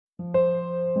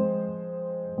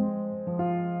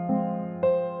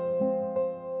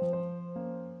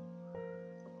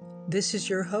This is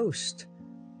your host,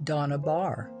 Donna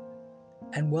Barr,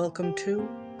 and welcome to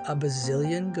A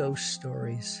Bazillion Ghost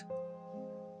Stories.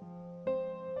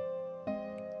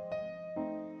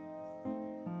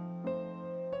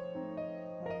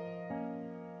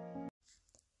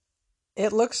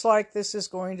 It looks like this is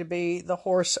going to be the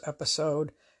horse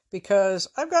episode because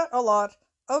I've got a lot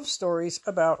of stories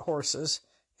about horses,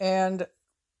 and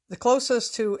the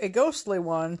closest to a ghostly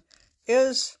one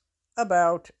is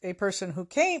about a person who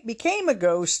became a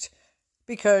ghost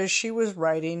because she was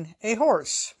riding a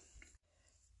horse.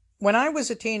 When I was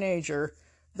a teenager,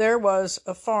 there was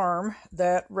a farm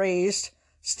that raised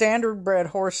standard bred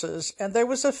horses, and there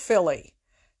was a filly.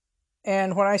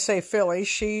 And when I say filly,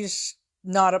 she's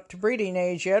not up to breeding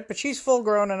age yet, but she's full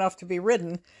grown enough to be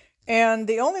ridden. And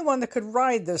the only one that could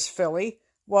ride this filly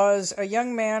was a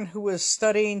young man who was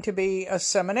studying to be a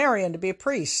seminarian, to be a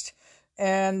priest.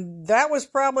 And that was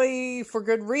probably for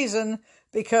good reason,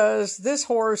 because this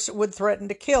horse would threaten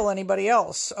to kill anybody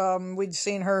else. We'd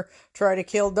seen her try to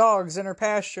kill dogs in her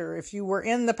pasture. If you were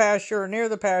in the pasture or near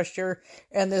the pasture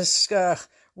and this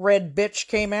red bitch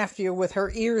came after you with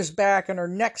her ears back and her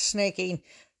neck snaking,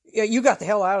 you got the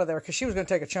hell out of there because she was going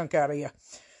to take a chunk out of you.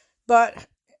 But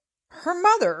her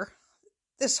mother,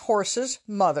 this horse's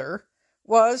mother,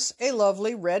 was a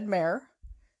lovely red mare,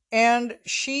 and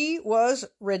she was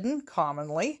ridden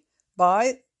commonly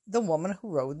by the woman who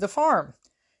rode the farm.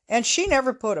 And she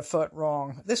never put a foot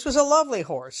wrong. This was a lovely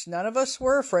horse. None of us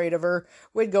were afraid of her.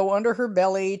 We'd go under her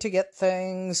belly to get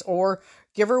things or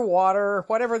give her water,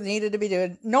 whatever needed to be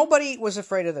done. Nobody was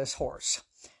afraid of this horse.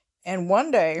 And one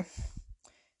day,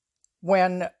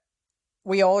 when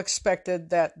we all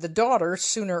expected that the daughter,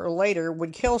 sooner or later,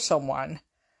 would kill someone,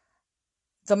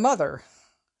 the mother,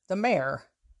 the mare,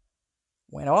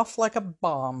 went off like a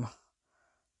bomb,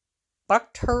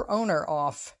 bucked her owner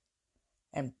off,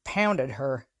 and pounded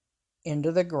her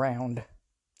into the ground.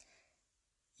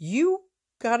 You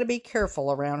got to be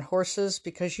careful around horses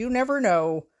because you never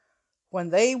know when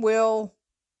they will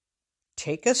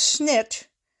take a snit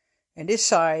and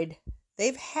decide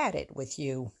they've had it with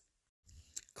you.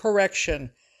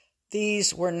 Correction,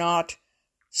 these were not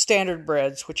standard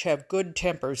breds, which have good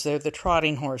tempers. They're the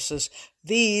trotting horses.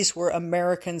 These were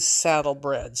American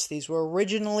saddlebreds. These were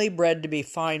originally bred to be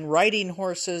fine riding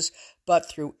horses, but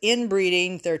through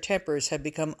inbreeding, their tempers have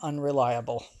become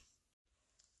unreliable.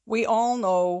 We all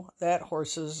know that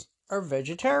horses are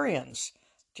vegetarians,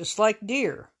 just like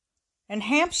deer and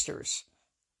hamsters.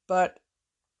 But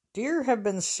deer have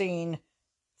been seen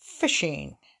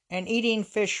fishing and eating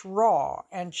fish raw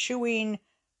and chewing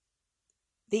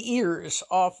the ears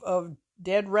off of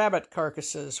dead rabbit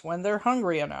carcasses when they're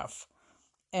hungry enough.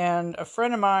 And a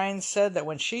friend of mine said that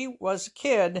when she was a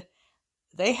kid,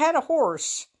 they had a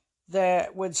horse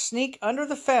that would sneak under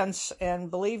the fence,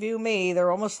 and believe you me, they're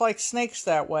almost like snakes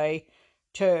that way,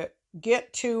 to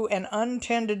get to an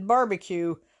untended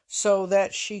barbecue so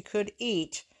that she could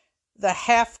eat the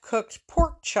half-cooked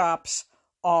pork chops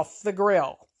off the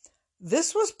grill.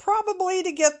 This was probably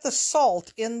to get the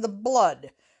salt in the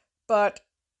blood, but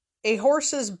a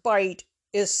horse's bite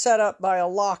is set up by a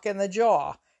lock in the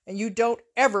jaw, and you don't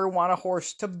ever want a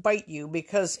horse to bite you,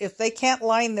 because if they can't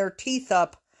line their teeth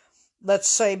up, let's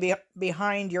say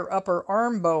behind your upper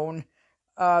arm bone,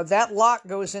 that lock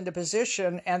goes into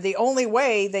position, and the only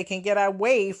way they can get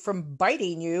away from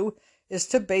biting you is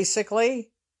to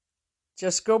basically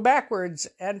just go backwards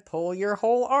and pull your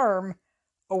whole arm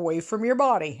away from your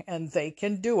body, and they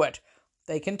can do it.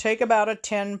 They can take about a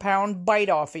 10-pound bite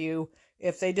off of you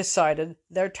if they decided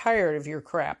they're tired of your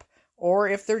crap, or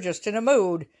if they're just in a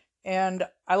mood. And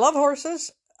I love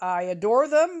horses. I adore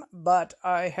them, but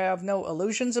I have no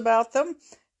illusions about them,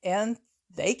 and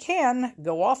they can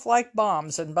go off like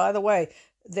bombs. And by the way,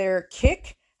 their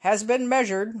kick has been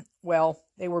measured. Well,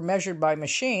 they were measured by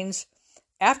machines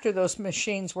after those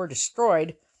machines were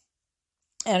destroyed,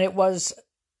 and it was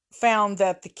found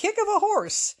that the kick of a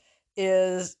horse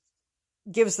gives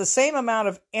the same amount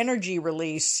of energy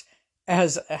release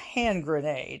as a hand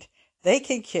grenade. They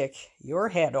can kick your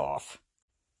head off.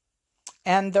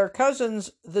 And their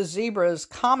cousins, the zebras,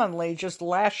 commonly just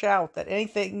lash out that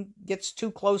anything gets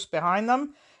too close behind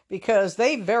them, because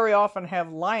they very often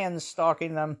have lions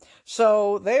stalking them.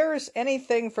 So there's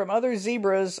anything from other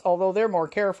zebras, although they're more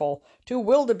careful, to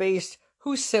wildebeest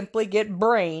who simply get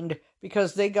brained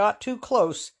because they got too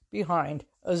close behind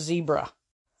a zebra.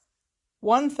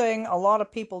 One thing a lot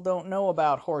of people don't know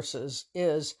about horses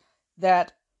is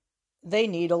that they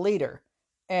need a leader.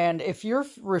 And if you're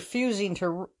refusing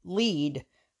to lead,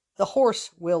 the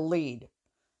horse will lead.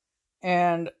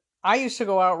 And I used to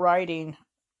go out riding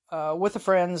with a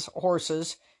friend's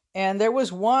horses, And there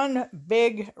was one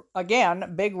big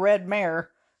red mare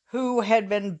who had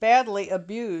been badly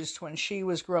abused when she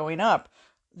was growing up.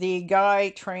 The guy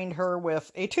trained her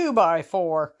with a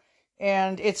 2x4,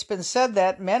 and it's been said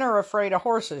that men are afraid of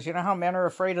horses. You know how men are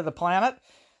afraid of the planet?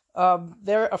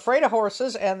 They're afraid of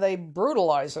horses, and they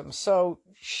brutalize them. So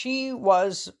she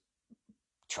was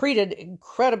treated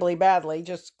incredibly badly,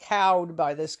 just cowed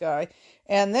by this guy.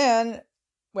 And then,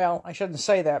 well, I shouldn't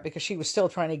say that because she was still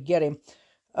trying to get him.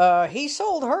 He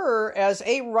sold her as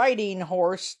a riding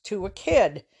horse to a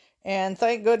kid. And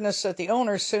thank goodness that the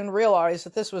owners soon realized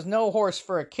that this was no horse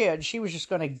for a kid. She was just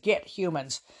going to get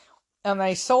humans. And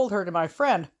they sold her to my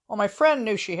friend. Well, my friend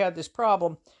knew she had this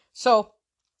problem. So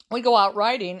we go out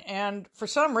riding, and for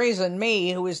some reason,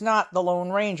 me, who is not the Lone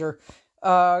Ranger,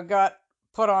 got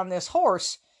put on this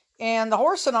horse. And the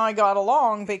horse and I got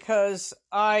along because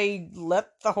I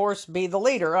let the horse be the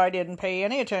leader. I didn't pay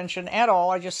any attention at all.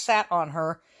 I just sat on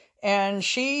her. And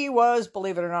she was,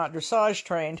 believe it or not, dressage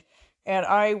trained. And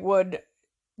I would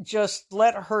just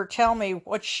let her tell me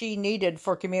what she needed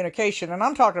for communication. And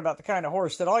I'm talking about the kind of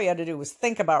horse that all you had to do was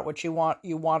think about what you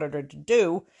wanted her to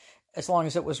do, as long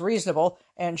as it was reasonable,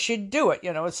 and she'd do it.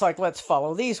 You know, it's like, let's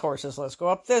follow these horses. Let's go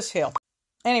up this hill.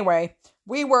 Anyway,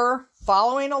 we were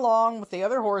following along with the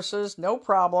other horses, no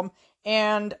problem.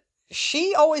 And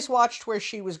she always watched where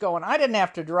she was going. I didn't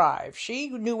have to drive. She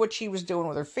knew what she was doing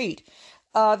with her feet.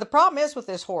 The problem is with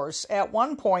this horse, at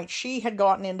one point she had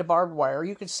gotten into barbed wire.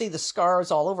 You could see the scars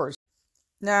all over her.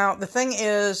 Now, the thing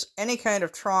is, any kind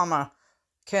of trauma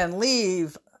can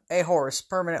leave a horse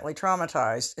permanently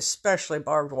traumatized, especially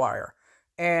barbed wire.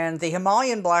 And the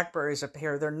Himalayan blackberries up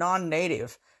here, they're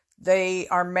non-native. They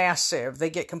are massive. They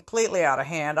get completely out of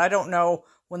hand. I don't know,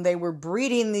 when they were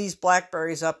breeding these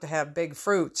blackberries up to have big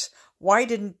fruits, why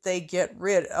didn't they get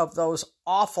rid of those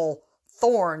awful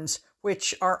thorns,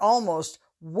 which are almost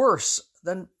worse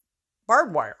than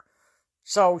barbed wire?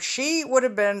 So she would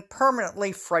have been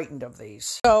permanently frightened of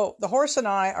these. So the horse and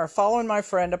I are following my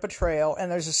friend up a trail, and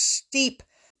there's a steep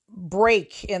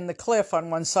break in the cliff on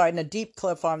one side and a deep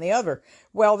cliff on the other.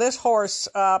 Well, this horse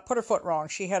put her foot wrong.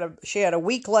 She had a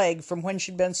weak leg from when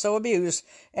she'd been so abused,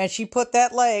 and she put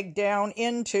that leg down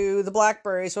into the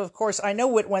blackberries. So, of course, I know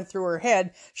what went through her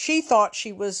head. She thought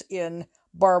she was in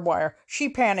barbed wire. She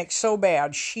panicked so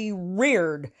bad. She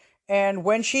reared, and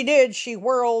when she did, she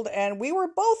whirled, and we were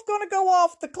both going to go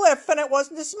off the cliff, and it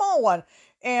wasn't a small one.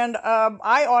 And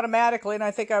I automatically, and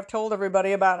I think I've told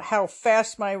everybody about how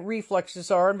fast my reflexes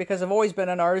are, and because I've always been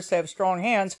an artist, I have strong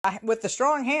hands. With the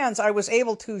strong hands, I was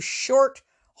able to short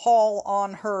haul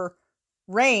on her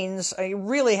reins. I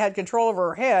really had control over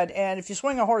her head, and if you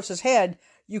swing a horse's head,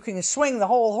 you can swing the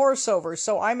whole horse over.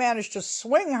 So I managed to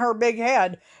swing her big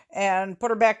head and put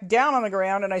her back down on the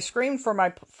ground, and I screamed for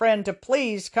my friend to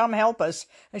please come help us.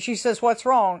 And she says, "What's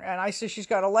wrong?" And I said, "She's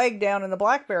got a leg down in the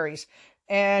blackberries."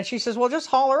 And she says, "Well, just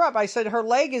haul her up." I said, "Her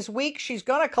leg is weak. She's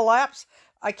going to collapse.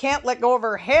 I can't let go of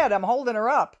her head. I'm holding her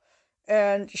up."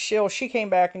 And she came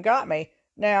back and got me.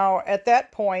 Now, at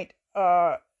that point,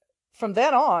 from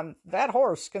then on, that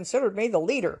horse considered me the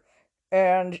leader.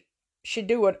 And she'd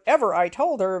do whatever I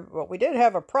told her, but we did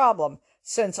have a problem.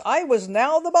 Since I was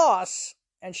now the boss,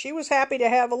 and she was happy to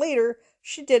have a leader,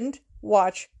 she didn't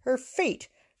watch her feet.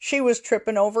 She was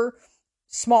tripping over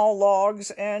small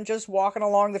logs and just walking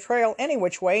along the trail any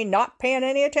which way, not paying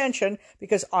any attention,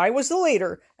 because I was the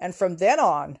leader, and from then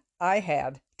on, I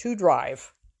had to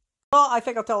drive. Well, I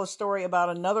think I'll tell a story about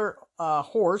another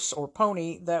horse or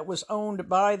pony that was owned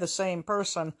by the same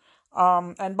person.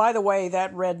 And by the way,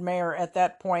 that red mare at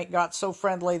that point got so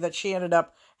friendly that she ended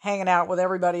up hanging out with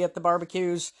everybody at the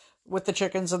barbecues, with the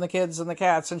chickens and the kids and the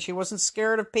cats, and she wasn't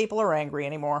scared of people or angry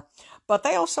anymore. But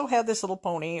they also had this little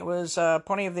pony. It was a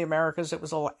Pony of the Americas. It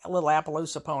was a little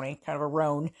Appaloosa pony, kind of a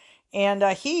roan. And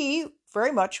he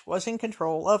very much was in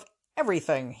control of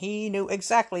everything. He knew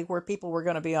exactly where people were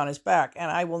going to be on his back. And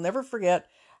I will never forget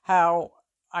how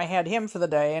I had him for the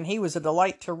day, and he was a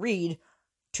delight to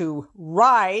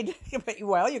ride.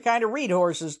 Well, you kind of read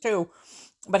horses too.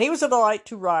 But he was a delight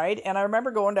to ride, and I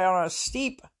remember going down on a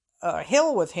steep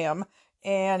hill with him,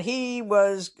 and he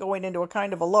was going into a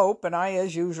kind of a lope, and I,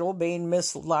 as usual, being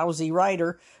Miss Lousy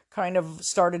Rider, kind of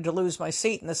started to lose my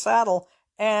seat in the saddle,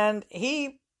 and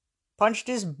he punched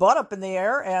his butt up in the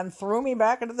air and threw me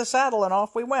back into the saddle, and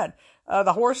off we went.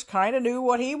 The horse kind of knew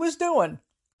what he was doing.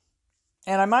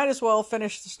 And I might as well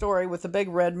finish the story with the big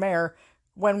red mare.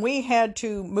 When we had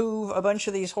to move a bunch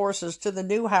of these horses to the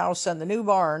new house and the new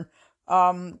barn,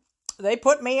 they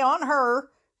put me on her,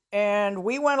 and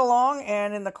we went along,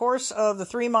 and in the course of the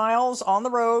 3 miles on the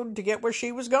road to get where she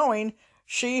was going,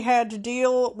 she had to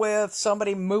deal with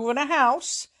somebody moving a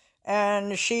house,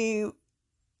 and she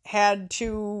had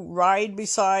to ride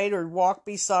beside or walk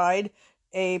beside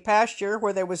a pasture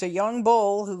where there was a young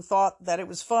bull who thought that it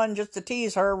was fun just to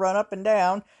tease her, run up and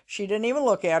down. She didn't even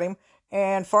look at him.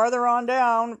 And farther on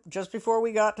down, just before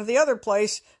we got to the other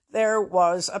place, there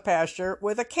was a pasture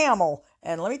with a camel.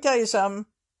 And let me tell you something,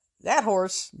 that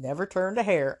horse never turned a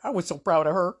hair. I was so proud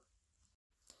of her.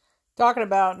 Talking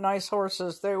about nice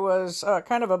horses, there was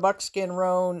kind of a buckskin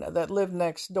roan that lived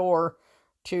next door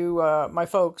to my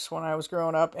folks when I was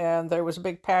growing up, and there was a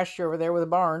big pasture over there with a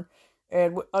barn,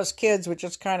 and us kids would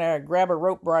just kind of grab a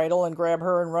rope bridle and grab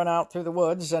her and run out through the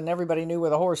woods, and everybody knew where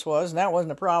the horse was, and that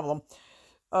wasn't a problem.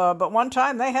 But one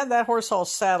time they had that horse all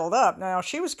saddled up. Now,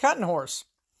 she was cutting horse,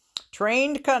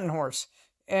 trained cutting horse,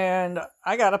 and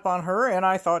I got up on her, and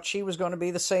I thought she was going to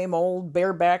be the same old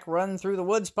bareback run through the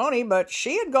woods pony, but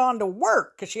she had gone to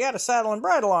work because she had a saddle and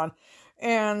bridle on.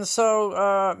 And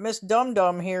so Miss Dum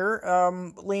Dum here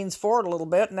leans forward a little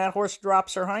bit, and that horse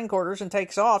drops her hindquarters and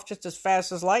takes off just as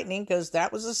fast as lightning, because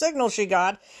that was the signal she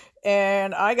got.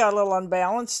 And I got a little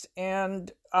unbalanced,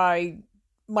 and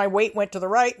my weight went to the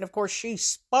right, and of course she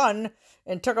spun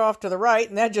and took off to the right,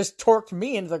 and that just torqued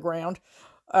me into the ground.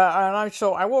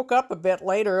 So I woke up a bit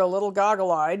later, a little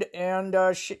goggle-eyed, and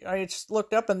I just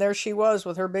looked up, and there she was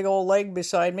with her big old leg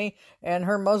beside me and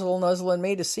her muzzle nuzzling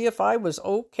me to see if I was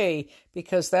okay,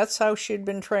 because that's how she'd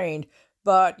been trained.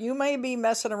 But you may be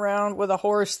messing around with a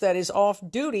horse that is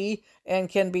off-duty and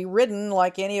can be ridden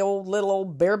like any little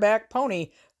old bareback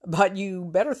pony, but you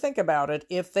better think about it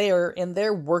if they are in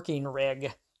their working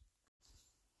rig.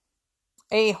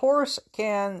 A horse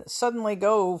can suddenly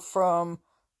go from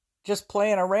just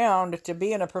playing around to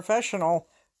being a professional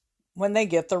when they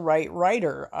get the right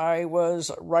rider. I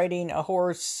was riding a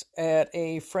horse at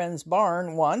a friend's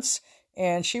barn once,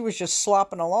 and she was just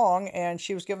slopping along, and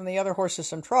she was giving the other horses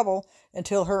some trouble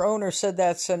until her owner said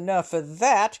that's enough of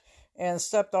that, and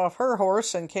stepped off her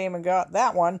horse and came and got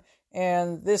that one.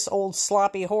 And this old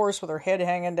sloppy horse with her head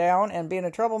hanging down and being a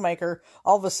troublemaker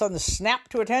all of a sudden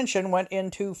snapped to attention, went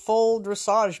into full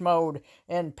dressage mode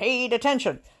and paid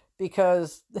attention.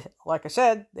 Because, like I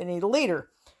said, they need a leader.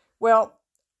 Well,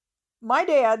 my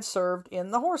dad served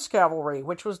in the horse cavalry,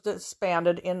 which was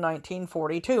disbanded in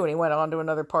 1942, and he went on to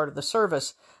another part of the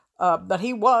service. But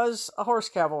he was a horse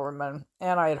cavalryman,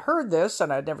 and I had heard this,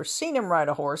 and I'd never seen him ride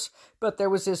a horse, but there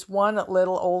was this one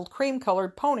little old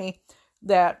cream-colored pony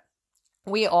that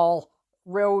we all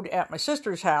rode at my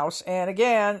sister's house, and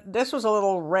again, this was a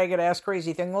little ragged-ass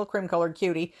crazy thing, a little cream-colored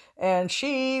cutie, and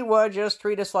she would just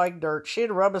treat us like dirt.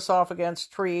 She'd rub us off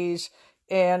against trees,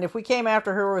 and if we came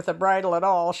after her with a bridle at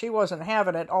all, she wasn't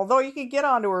having it, although you could get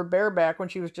onto her bareback when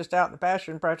she was just out in the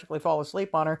pasture and practically fall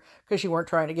asleep on her, because you weren't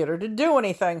trying to get her to do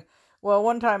anything. Well,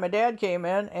 one time my dad came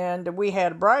in, and we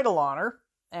had a bridle on her,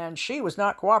 and she was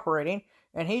not cooperating,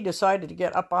 and he decided to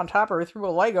get up on top of her, threw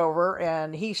a leg over her,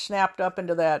 and he snapped up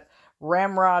into that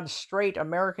ramrod straight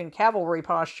American cavalry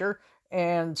posture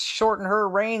and shortened her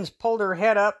reins, pulled her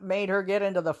head up, made her get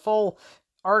into the full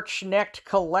arch-necked,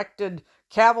 collected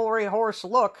cavalry horse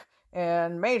look,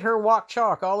 and made her walk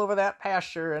chalk all over that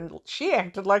pasture. And she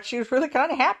acted like she was really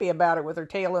kind of happy about it, with her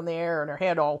tail in the air and her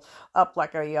head all up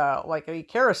like a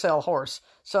carousel horse.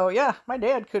 So yeah, my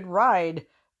dad could ride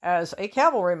as a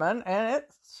cavalryman, and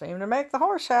it seemed to make the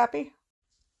horse happy.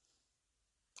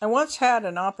 I once had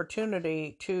an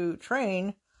opportunity to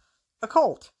train a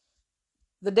colt.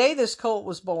 The day this colt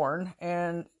was born,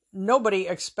 and nobody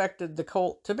expected the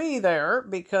colt to be there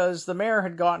because the mare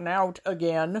had gotten out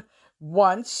again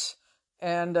once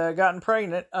and gotten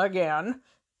pregnant again.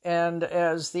 And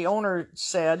as the owner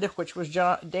said, which was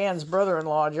Dan's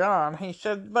brother-in-law, John, he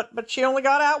said, but she only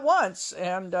got out once.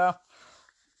 And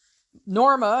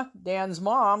Norma, Dan's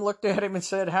mom, looked at him and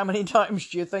said, "How many times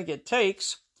do you think it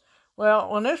takes?"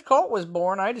 Well, when this colt was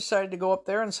born, I decided to go up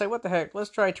there and say, what the heck, let's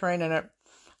try training it.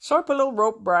 So I put a little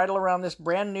rope bridle around this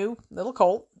brand new little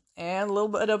colt and a little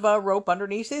bit of a rope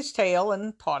underneath his tail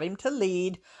and taught him to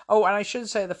lead. Oh, and I should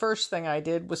say the first thing I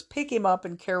did was pick him up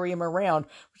and carry him around,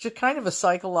 which is kind of a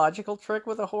psychological trick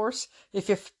with a horse. If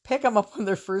you pick them up when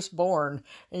they're first born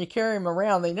and you carry them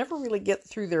around, they never really get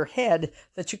through their head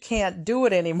that you can't do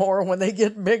it anymore when they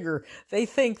get bigger. They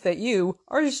think that you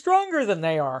are stronger than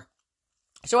they are.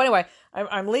 So anyway,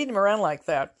 I'm leading him around like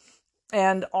that.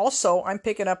 And also, I'm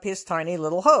picking up his tiny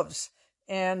little hooves.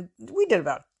 And we did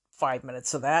about 5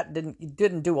 minutes of that.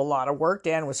 Didn't do a lot of work.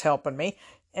 Dan was helping me.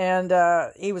 And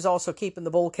he was also keeping the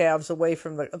bull calves away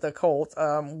from the colt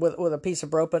with a piece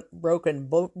of broken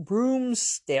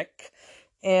broomstick.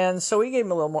 And so we gave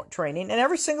him a little more training. And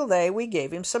every single day, we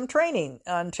gave him some training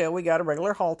until we got a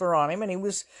regular halter on him. And he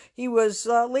was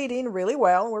leading really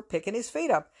well, and we're picking his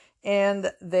feet up.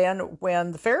 And then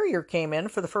when the farrier came in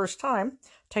for the first time,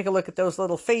 take a look at those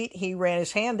little feet. He ran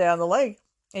his hand down the leg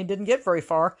and didn't get very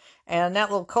far. And that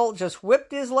little colt just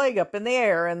whipped his leg up in the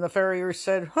air. And the farrier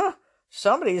said,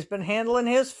 somebody's been handling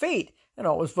his feet. And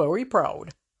I was very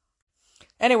proud.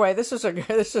 Anyway, this is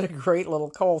a great little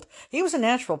colt. He was a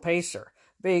natural pacer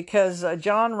because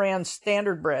John ran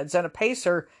standard breds, and a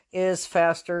pacer is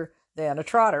faster than a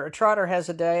trotter. A trotter has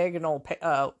a diagonal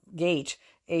gait.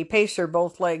 A pacer,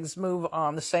 both legs move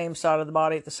on the same side of the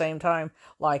body at the same time,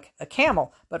 like a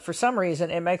camel. But for some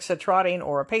reason, it makes a trotting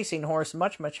or a pacing horse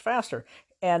much, much faster.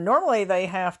 And normally they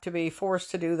have to be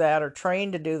forced to do that or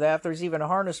trained to do that. There's even a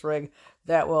harness rig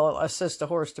that will assist a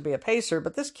horse to be a pacer.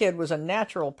 But this kid was a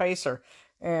natural pacer.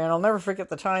 And I'll never forget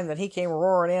the time that he came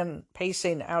roaring in,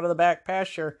 pacing out of the back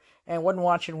pasture and wasn't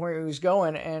watching where he was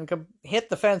going and hit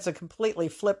the fence and completely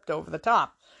flipped over the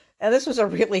top. And this was a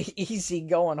really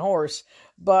easy-going horse,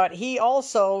 but he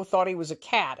also thought he was a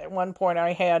cat. At one point,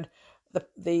 I had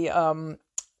the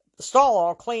stall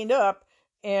all cleaned up,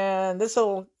 and this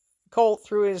little colt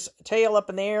threw his tail up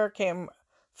in the air, came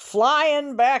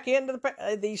flying back into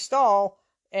the stall,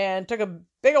 and took a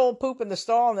big old poop in the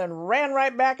stall, and then ran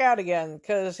right back out again,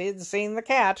 because he'd seen the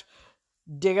cat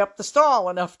dig up the stall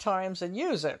enough times and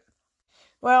use it.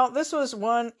 Well, this was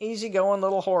one easygoing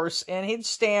little horse, and he'd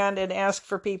stand and ask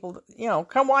for people,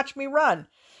 come watch me run.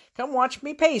 Come watch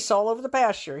me pace all over the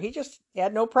pasture. He just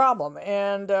had no problem.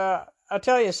 And I'll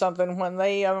tell you something, when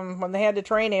they had to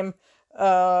train him,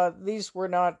 these were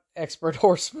not expert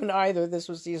horsemen either. This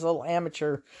was these little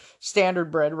amateur standard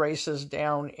bred races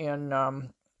down in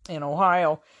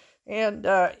Ohio. And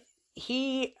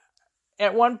he,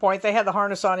 at one point, they had the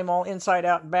harness on him all inside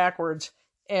out and backwards,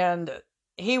 and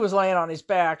he was laying on his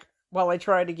back while they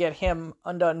tried to get him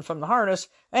undone from the harness,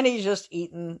 and he's just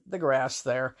eating the grass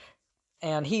there.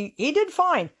 And he did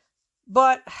fine.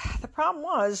 But the problem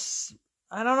was,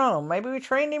 I don't know, maybe we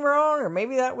trained him wrong, or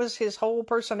maybe that was his whole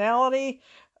personality.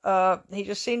 He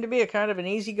just seemed to be a kind of an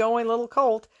easygoing little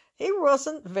colt. He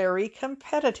wasn't very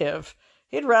competitive.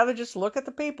 He'd rather just look at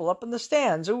the people up in the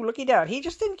stands. Ooh, looky down. He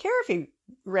just didn't care if he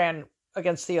ran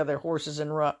against the other horses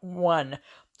and won.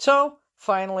 So,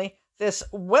 finally, this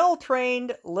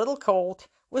well-trained little colt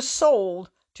was sold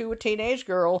to a teenage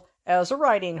girl as a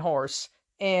riding horse.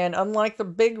 And unlike the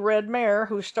big red mare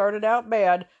who started out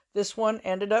bad, this one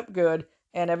ended up good.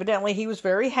 And evidently he was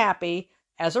very happy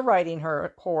as a riding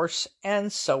horse,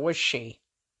 and so was she.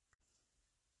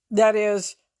 That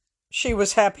is, she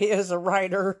was happy as a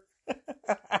rider.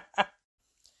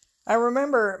 I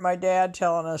remember my dad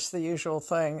telling us the usual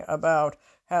thing about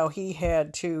how he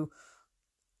had to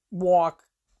walk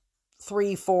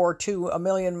 3, 4, to a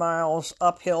million miles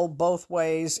uphill both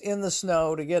ways in the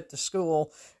snow to get to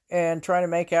school, and trying to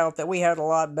make out that we had a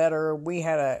lot better. We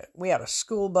had a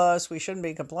school bus. We shouldn't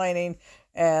be complaining.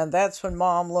 And that's when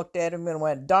Mom looked at him and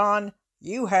went, "Don,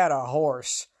 you had a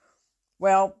horse."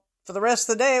 Well, for the rest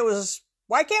of the day, it was,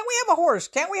 why can't we have a horse?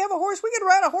 Can't we have a horse? We could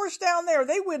ride a horse down there.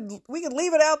 We could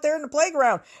leave it out there in the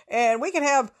playground, and we could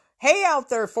have hay out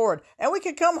there for it, and we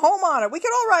could come home on it. We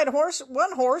could all ride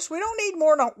one horse. We don't need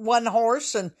more than one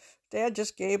horse. And Dad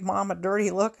just gave Mom a dirty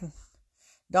look. And,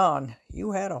 "Don,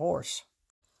 you had a horse."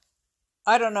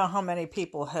 I don't know how many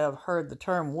people have heard the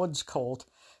term woods colt.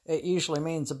 It usually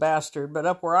means a bastard, but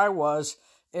up where I was,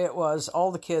 it was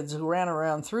all the kids who ran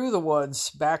around through the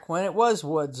woods back when it was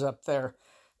woods up there.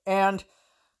 And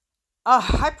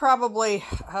I probably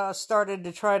started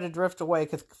to try to drift away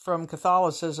from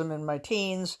Catholicism in my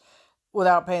teens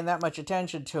without paying that much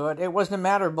attention to it. It wasn't a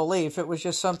matter of belief. It was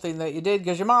just something that you did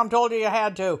because your mom told you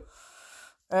had to.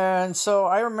 And so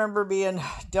I remember being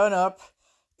done up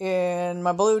in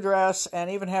my blue dress and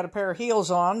even had a pair of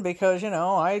heels on because,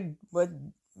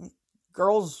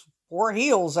 girls wore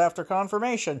heels after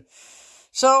confirmation.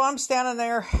 So I'm standing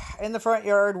there in the front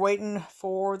yard waiting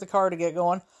for the car to get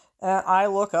going. And I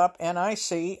look up and I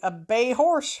see a bay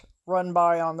horse run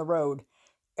by on the road.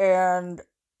 And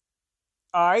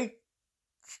I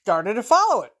started to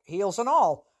follow it, heels and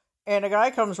all. And a guy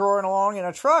comes roaring along in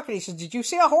a truck and he says, "Did you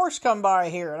see a horse come by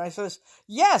here?" And I says,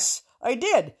 "Yes, I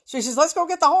did." So he says, "Let's go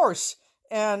get the horse."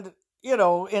 And,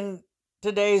 in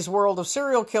today's world of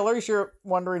serial killers, you're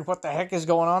wondering what the heck is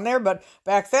going on there. But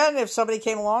back then, if somebody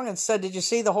came along and said, "Did you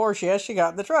see the horse?" "Yes, you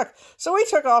got in the truck." So we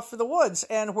took off for the woods.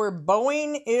 And where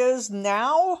Boeing is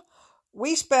now,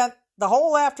 we spent the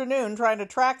whole afternoon trying to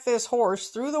track this horse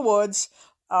through the woods,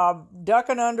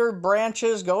 ducking under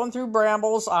branches, going through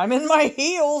brambles. I'm in my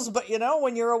heels, but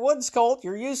when you're a woods colt,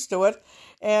 you're used to it.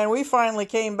 And we finally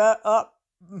came up.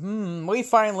 We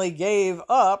finally gave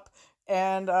up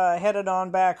and headed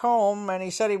on back home. And he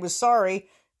said he was sorry.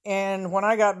 And when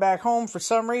I got back home, for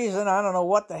some reason, I don't know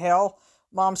what the hell,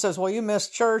 Mom says, well, you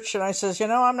missed church. And I says,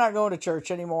 I'm not going to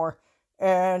church anymore.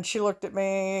 And she looked at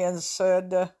me and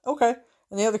said, okay.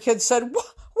 And the other kid said, what?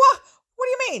 What do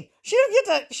you mean? She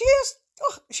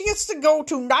gets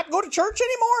to not go to church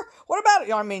anymore? What about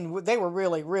it? I mean, they were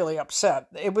really, really upset.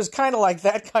 It was kind of like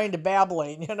that kind of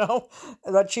babbling,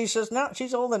 But she says, no,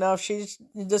 she's old enough. She's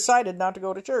decided not to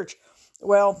go to church.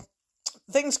 Well,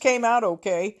 things came out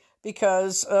okay,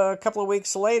 because a couple of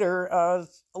weeks later, a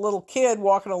little kid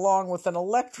walking along with an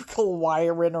electrical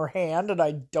wire in her hand, and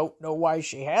I don't know why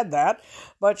she had that,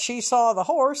 but she saw the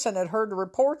horse and had heard the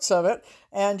reports of it,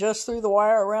 and just threw the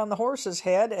wire around the horse's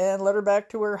head and led her back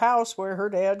to her house, where her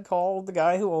dad called the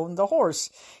guy who owned the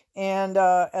horse. And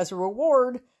as a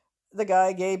reward, the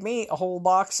guy gave me a whole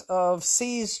box of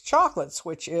See's chocolates,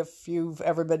 which if you've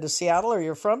ever been to Seattle or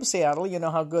you're from Seattle, you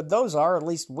know how good those are. At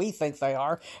least we think they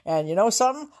are. And you know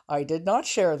something? I did not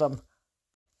share them.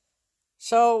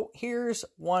 So here's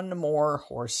one more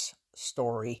horse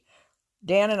story.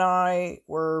 Dan and I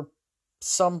were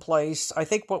someplace. I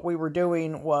think what we were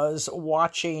doing was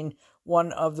watching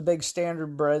one of the big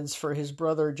standardbreds for his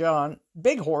brother John.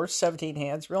 Big horse, 17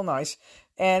 hands, real nice.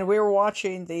 And we were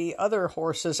watching the other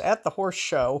horses at the horse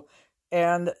show,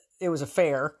 and it was a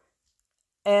fair.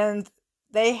 And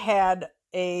they had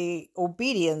a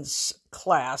obedience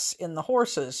class in the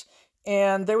horses.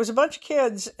 And there was a bunch of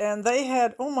kids, and they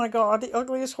had, oh my God, the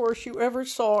ugliest horse you ever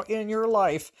saw in your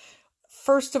life.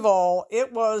 First of all,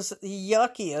 it was the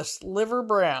yuckiest liver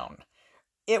brown.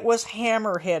 It was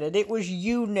hammer-headed. It was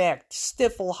ewe-necked,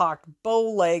 stifle-hocked,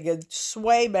 bow-legged,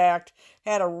 sway-backed,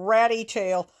 had a ratty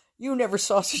tail. You never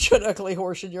saw such an ugly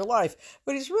horse in your life.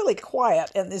 But he's really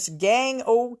quiet, and this gang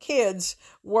old kids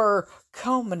were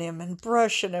combing him and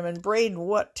brushing him and braiding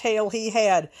what tail he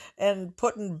had and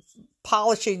putting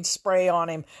polishing spray on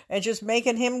him and just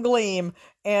making him gleam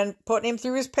and putting him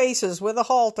through his paces with a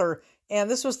halter. And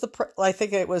this was I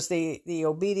think it was the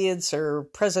obedience or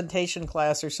presentation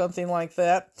class or something like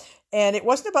that. And it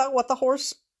wasn't about what the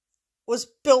horse was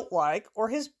built like or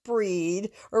his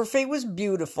breed or if he was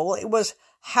beautiful. It was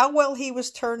how well he was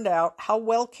turned out, how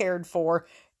well cared for,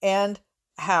 and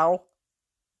how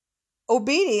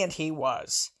obedient he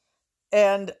was.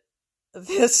 And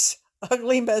this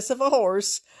ugly mess of a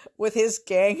horse with his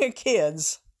gang of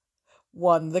kids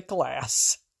won the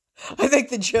class. I think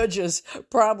the judges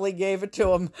probably gave it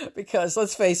to him because,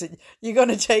 let's face it, you're going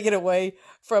to take it away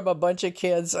from a bunch of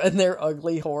kids and their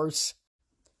ugly horse.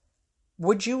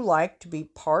 Would you like to be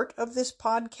part of this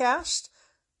podcast?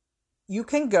 You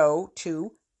can go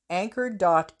to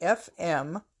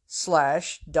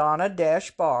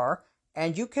anchor.fm/Donna-Bar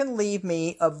and you can leave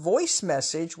me a voice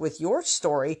message with your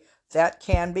story that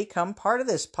can become part of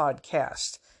this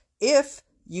podcast. If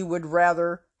you would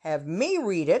rather have me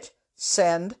read it,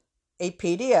 send a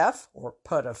PDF or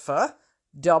PDF,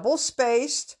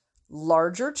 double-spaced,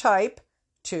 larger type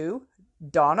to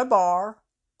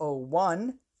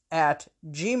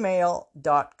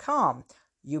donnabar01@gmail.com.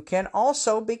 You can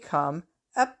also become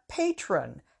a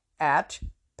patron at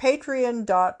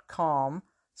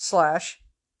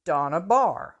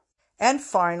patreon.com/donnabar. And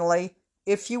finally,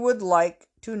 if you would like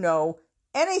to know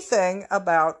anything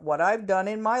about what I've done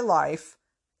in my life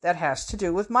that has to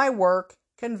do with my work,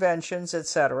 conventions,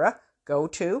 etc., go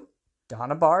to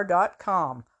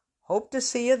donnabar.com. Hope to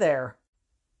see you there.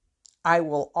 I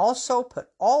will also put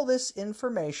all this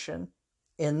information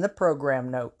in the program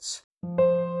notes.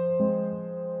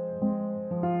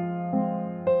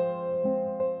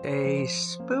 Stay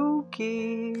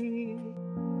spooky.